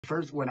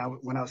first when I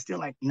was still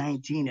like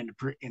 19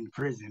 in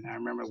prison. I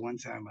remember one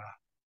time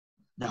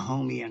the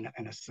homie and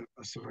a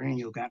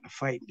Sureño got in a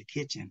fight in the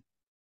kitchen.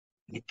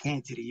 And it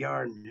came to the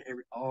yard, and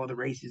all the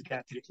races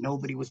got to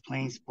nobody was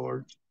playing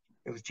sports.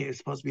 It was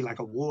supposed to be like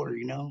a war,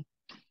 you know.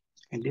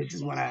 And this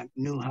is when I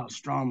knew how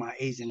strong my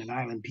Asian and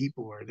island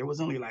people were. There was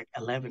only like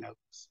 11 of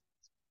us.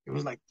 There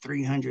was like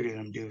 300 of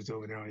them dudes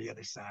over there on the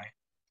other side.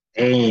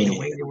 And the Damn.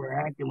 way they were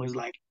acting was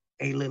like,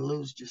 hey, little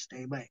loose, just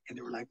stay back. And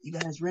they were like, you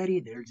guys ready?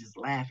 They're just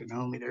laughing,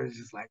 homie. They're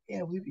just like,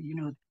 yeah, we.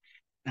 And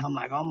I'm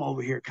like, I'm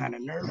over here kind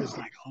of nervous,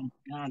 like, oh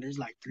my God, there's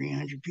like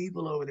 300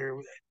 people over there.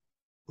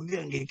 We're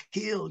going to get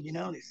killed, you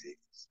know? They said,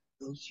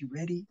 Loose, you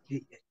ready?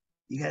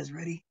 You guys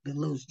ready?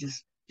 Little loose,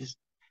 just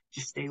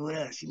stay with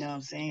us. You know what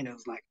I'm saying? It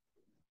was like,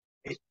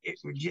 it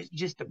was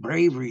just the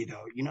bravery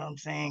though. You know what I'm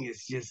saying?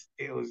 It's just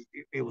it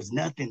was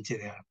nothing to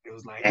them. It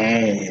was like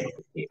Damn.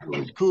 it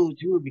was cool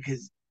too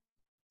because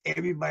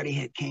everybody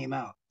had came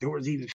out. There was even